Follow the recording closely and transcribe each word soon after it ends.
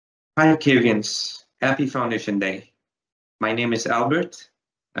Hi, Kvians. Happy Foundation Day. My name is Albert.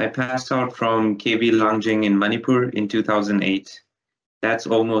 I passed out from KV Langjing in Manipur in 2008. That's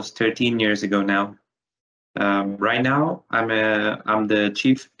almost 13 years ago now. Right now, I'm the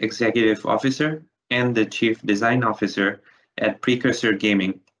Chief Executive Officer and the Chief Design Officer at Precursor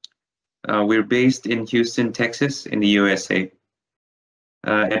Gaming. We're based in Houston, Texas, in the USA.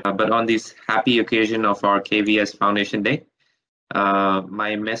 But on this happy occasion of our KVS Foundation Day,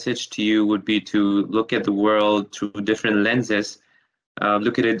 my message to you would be to look at the world through different lenses.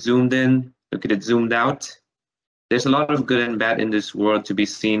 Look at it zoomed in, look at it zoomed out. There's a lot of good and bad in this world to be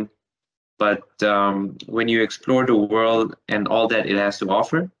seen, but when you explore the world and all that it has to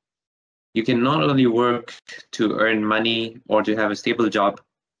offer, you can not only work to earn money or to have a stable job,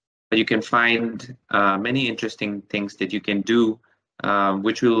 but you can find many interesting things that you can do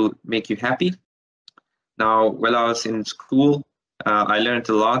which will make you happy. Now, while I was in school, I learned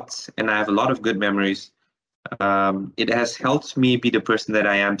a lot and I have a lot of good memories. It has helped me be the person that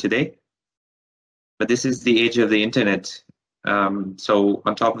I am today. But this is the age of the internet. So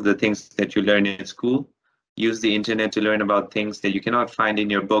on top of the things that you learn in school, use the internet to learn about things that you cannot find in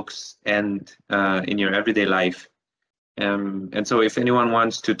your books and in your everyday life. And so if anyone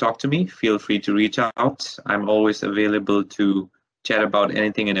wants to talk to me, feel free to reach out. I'm always available to chat about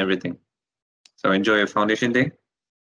anything and everything. So enjoy your Foundation Day.